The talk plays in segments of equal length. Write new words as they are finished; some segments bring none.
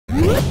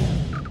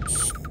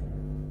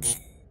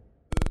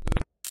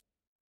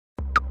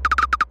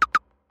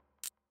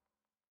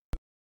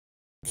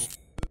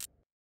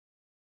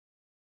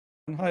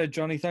Hi,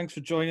 Jonny. Thanks for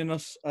joining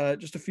us.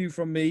 Just a few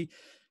from me.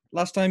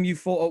 Last time you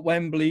fought at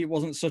Wembley, it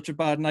wasn't such a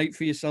bad night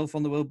for yourself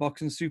on the World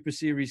Boxing Super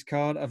Series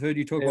card. I've heard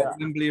you talk about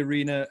Wembley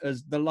Arena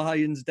as the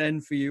Lion's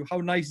Den for you. How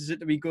nice is it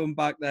to be going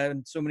back there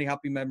and so many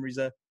happy memories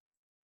there?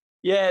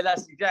 Yeah,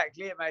 that's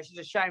exactly it, mate. It's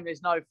just a shame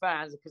there's no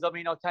fans because, I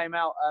mean, I came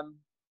out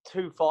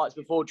 2 fights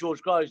before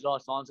George Groves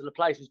last time, so the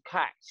place was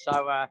packed.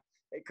 So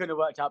it couldn't have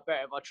worked out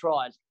better if I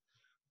tried.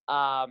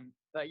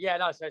 But yeah,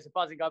 no, so it's a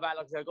buzzing go back.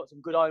 Like I said, I've got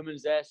some good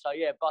omens there. So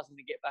yeah, buzzing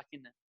to get back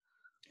in there.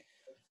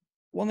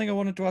 One thing I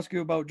wanted to ask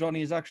you about,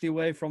 Jonny, is actually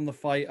away from the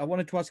fight. I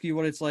wanted to ask you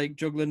what it's like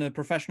juggling a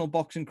professional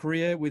boxing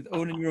career with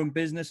owning your own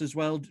business as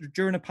well,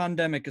 during a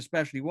pandemic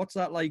especially. What's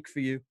that like for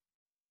you?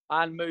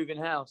 And moving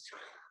house.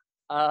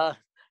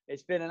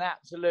 It's been an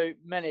absolute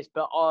menace,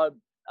 but I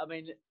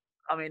mean,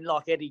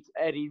 like Eddie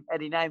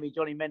Namey,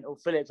 Jonny Mental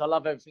Phillips, I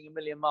love everything a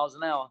million miles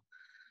an hour.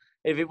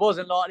 If it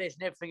wasn't like this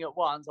and everything at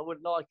once, I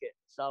wouldn't like it.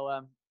 So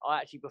I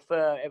actually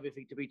prefer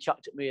everything to be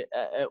chucked at me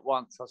at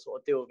once. I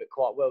sort of deal with it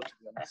quite well, to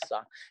be honest. So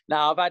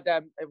now I've had,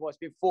 it's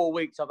been 4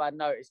 weeks I've had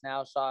notice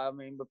now. So, I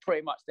mean, we're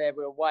pretty much there.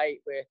 We're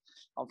awake.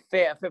 I'm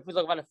fit. I feel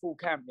like I've had a full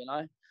camp, you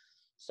know.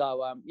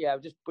 So, yeah,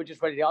 we're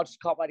just ready. I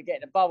just can't wait to get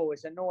in the bubble.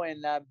 It's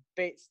annoying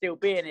still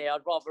being here.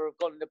 I'd rather have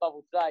gone in the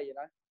bubble today, you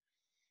know.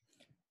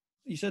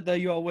 You said there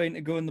you are waiting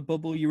to go in the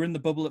bubble. You were in the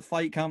bubble at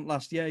fight camp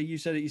last year. You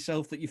said it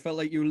yourself that you felt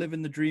like you were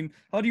living the dream.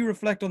 How do you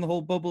reflect on the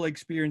whole bubble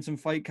experience and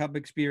fight camp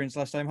experience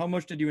last time? How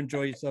much did you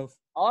enjoy yourself?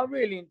 I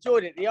really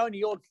enjoyed it. The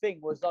only odd thing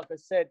was, like I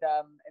said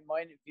in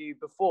my interview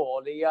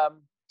before,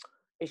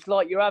 it's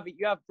like you have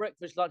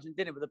breakfast, lunch, and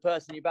dinner with the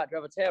person you're about to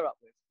have a tear up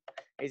with.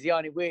 Is the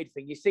only weird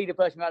thing. You see the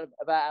person you're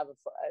about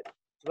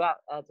to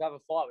have a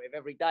fight with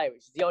every day,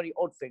 which is the only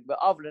odd thing. But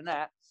other than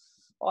that,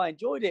 I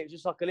enjoyed it. It was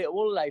just like a little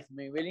holiday for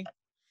me, really.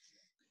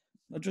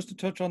 Just to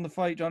touch on the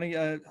fight, Jonny,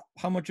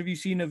 how much have you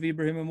seen of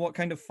Ibrahim and what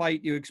kind of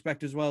fight do you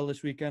expect as well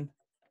this weekend?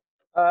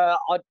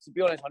 To be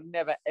honest, I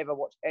never ever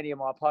watch any of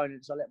my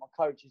opponents. I let my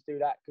coaches do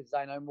that because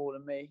they know more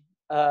than me.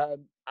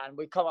 And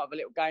we come up with a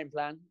little game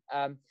plan.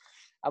 And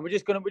we're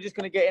just gonna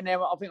get in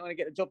there. I think I'm gonna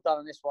get the job done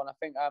on this one. I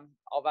think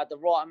I've had the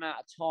right amount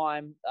of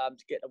time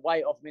to get the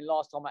weight off. I mean,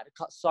 last time I had to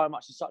cut so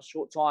much in such a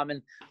short time,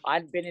 and I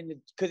hadn't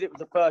been because it was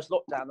the first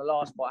lockdown. The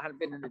last fight, I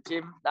hadn't been in the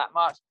gym that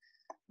much.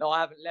 No, I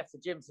haven't left the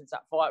gym since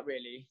that fight,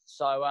 really.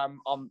 So I'm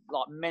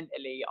like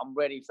mentally, I'm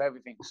ready for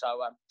everything. So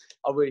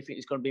I really think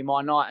it's going to be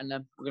my night, and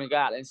we're going to go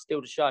out there and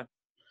steal the show.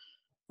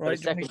 Right,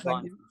 Jonny,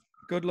 thank you.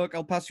 Good luck.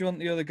 I'll pass you on to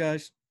the other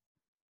guys.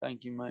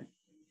 Thank you, mate.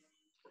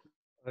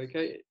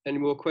 Okay. Any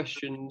more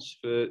questions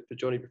for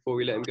Jonny before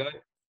we let him go?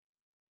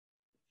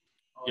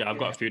 Yeah, I've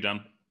got a few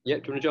done. Yeah,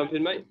 do you want to jump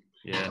in, mate?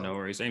 Yeah, no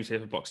worries. Ames here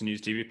for Boxing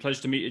News TV.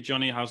 Pleasure to meet you,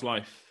 Jonny. How's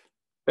life?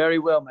 Very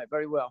well, mate.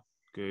 Very well.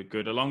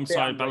 Good.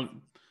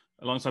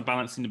 Alongside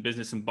balancing the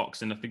business and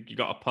boxing, I think you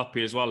got a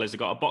puppy as well. Has it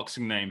got a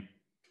boxing name?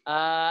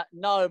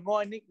 No,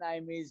 my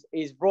nickname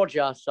is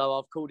Roger, so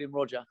I've called him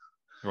Roger.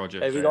 Roger.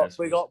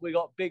 We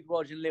got Big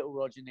Roger and Little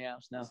Roger in the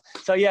house now.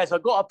 So yes,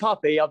 I've got a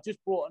puppy. I've just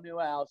bought a new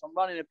house. I'm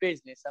running a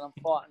business and I'm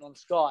fighting on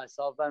Sky.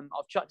 So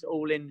I've chucked it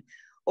all in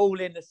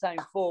the same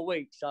 4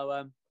 weeks.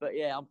 So but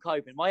yeah, I'm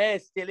coping. My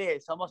hair's still here,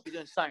 so I must be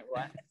doing something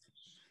right.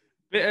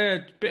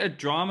 Bit of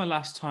drama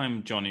last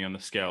time, Jonny, on the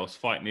scales.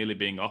 Fight nearly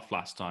being off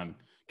last time.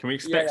 Can we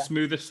expect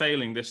smoother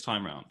sailing this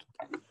time round?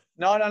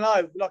 No.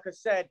 Like I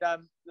said,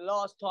 the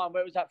last time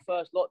where it was that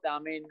first lockdown, I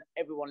mean,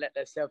 everyone let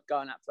themselves go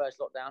in that first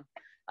lockdown.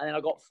 And then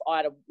I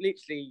had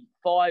literally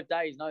 5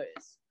 days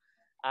notice.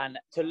 And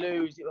to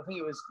lose, I think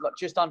it was like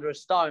just under a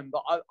stone.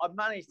 But I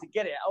managed to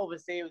get it.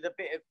 Obviously, it was a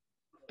bit of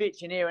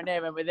bitching here and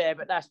there when we're there.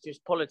 But that's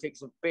just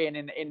politics of being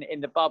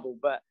in the bubble.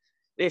 But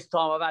this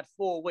time I've had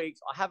 4 weeks.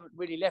 I haven't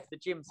really left the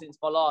gym since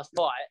my last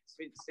fight,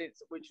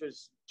 since which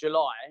was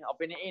July. I've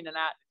been in and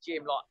out the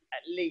gym like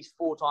at least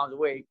 4 times a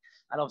week.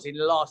 And obviously in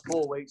the last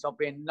 4 weeks, I've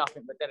been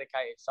nothing but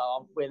dedicated.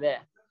 So we're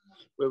there.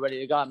 We're ready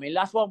to go. I mean,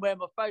 that's why I'm wearing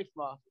my face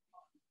mask.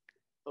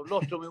 I've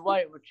lost all my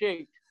weight on my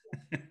cheek.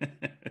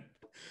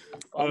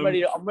 I'm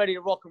ready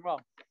to rock and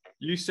roll.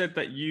 You said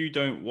that you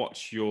don't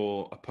watch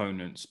your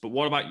opponents, but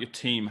what about your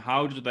team?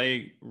 How do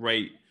they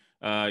rate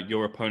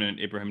your opponent,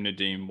 Ibrahim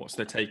Nadim? What's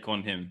their take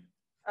on him?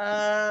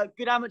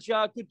 Good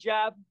amateur, good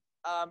jab.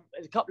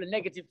 There's a couple of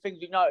negative things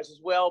we've noticed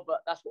as well, but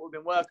that's what we've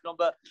been working on.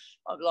 But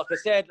like I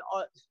said,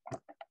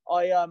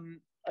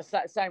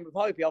 same with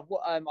Hopey.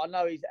 I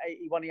know he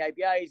won the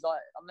ABAs.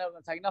 I'm never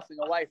going to take nothing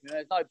away from him.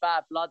 There's no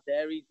bad blood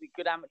there. He's a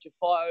good amateur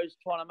fighter who's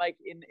trying to make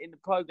it in the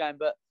program.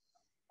 But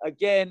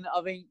again,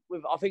 I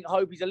think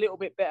Hopey's a little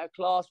bit better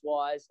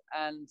class-wise,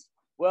 and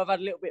where I've had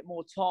a little bit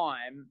more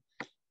time,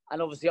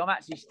 and obviously I'm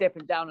actually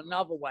stepping down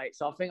another weight,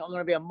 so I think I'm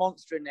going to be a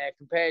monster in there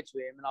compared to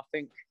him.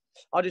 And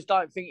I just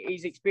don't think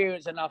he's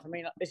experienced enough. I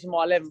mean, this is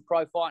my 11th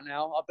pro fight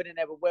now. I've been in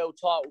there with world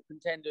title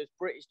contenders,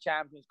 British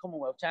champions,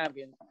 Commonwealth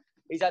champions.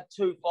 He's had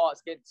 2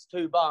 fights against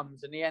 2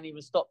 bums, and he ain't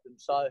even stopped them.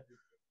 So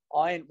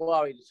I ain't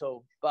worried at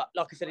all. But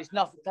like I said, it's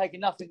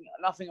taking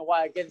nothing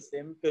away against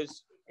him,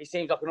 because he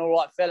seems like an all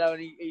right fellow,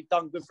 and he's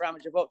done good for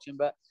amateur boxing.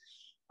 But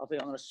I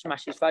think I'm going to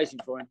smash his face in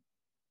for him.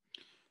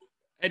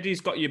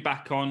 Eddie's got you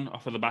back on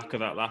off of the back of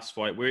that last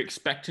fight. We're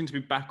expecting to be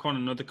back on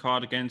another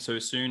card again so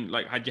soon.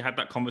 Like, had you had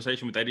that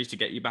conversation with Eddie to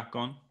get you back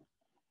on?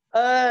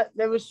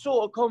 There was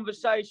sort of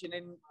conversation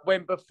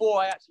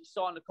before I actually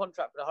signed the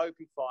contract for the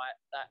Hopey fight,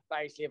 that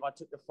basically if I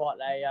took the fight,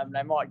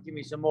 they might give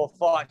me some more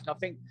fights. And I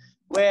think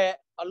where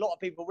a lot of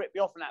people ripped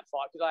me off in that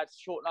fight because I had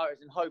short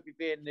notice, and Hopey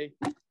being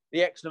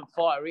the excellent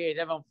fighter he is,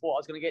 everyone thought I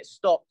was going to get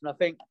stopped. And I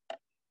think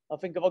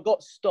if I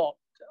got stopped,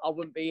 I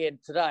wouldn't be in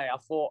today. I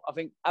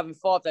think having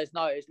 5 days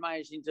notice,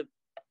 managing to,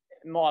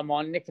 in my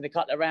mind, nicking a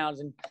couple of rounds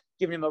and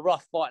giving him a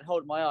rough fight and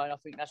holding my own, I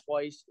think that's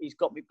why he's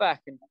got me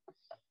back. And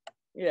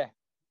yeah,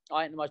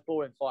 I ain't the most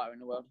boring fighter in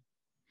the world.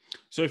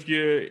 So if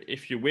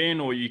you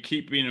win, or you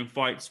keep being in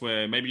fights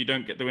where maybe you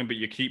don't get the win, but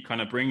you keep kind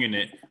of bringing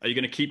it, are you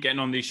going to keep getting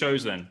on these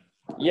shows then?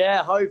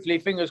 Yeah, hopefully,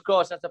 fingers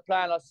crossed. That's the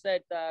plan. I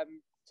said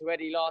to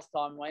Eddie last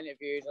time in my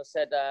interviews, I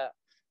said,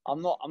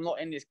 I'm not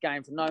in this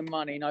game for no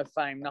money, no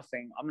fame,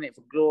 nothing. I'm in it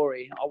for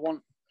glory.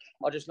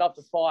 I just love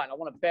to fight. And I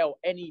want a belt,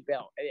 any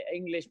belt,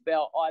 English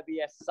belt,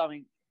 IBF,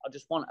 something. I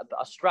just want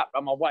a strap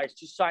around my waist,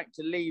 just something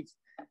to leave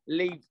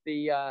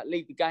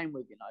the game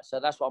with, you know. So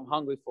that's what I'm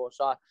hungry for.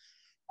 So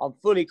I'm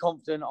fully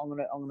confident I'm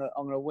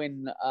gonna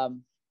win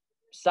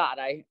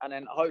Saturday, and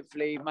then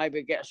hopefully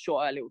maybe get a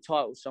shot at a little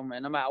title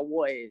somewhere, no matter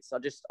what it is. I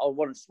just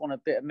want a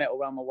bit of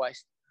metal around my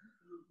waist.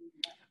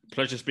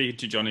 Pleasure speaking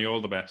to you, Jonny. All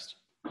the best.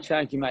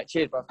 Thank you, mate.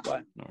 Cheers, bro.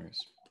 Bye. No worries.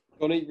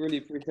 Jonny, really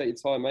appreciate your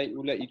time, mate.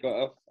 We'll let you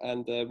go off,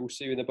 and we'll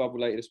see you in the bubble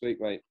later this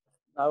week, mate.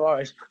 No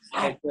worries.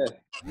 Take care.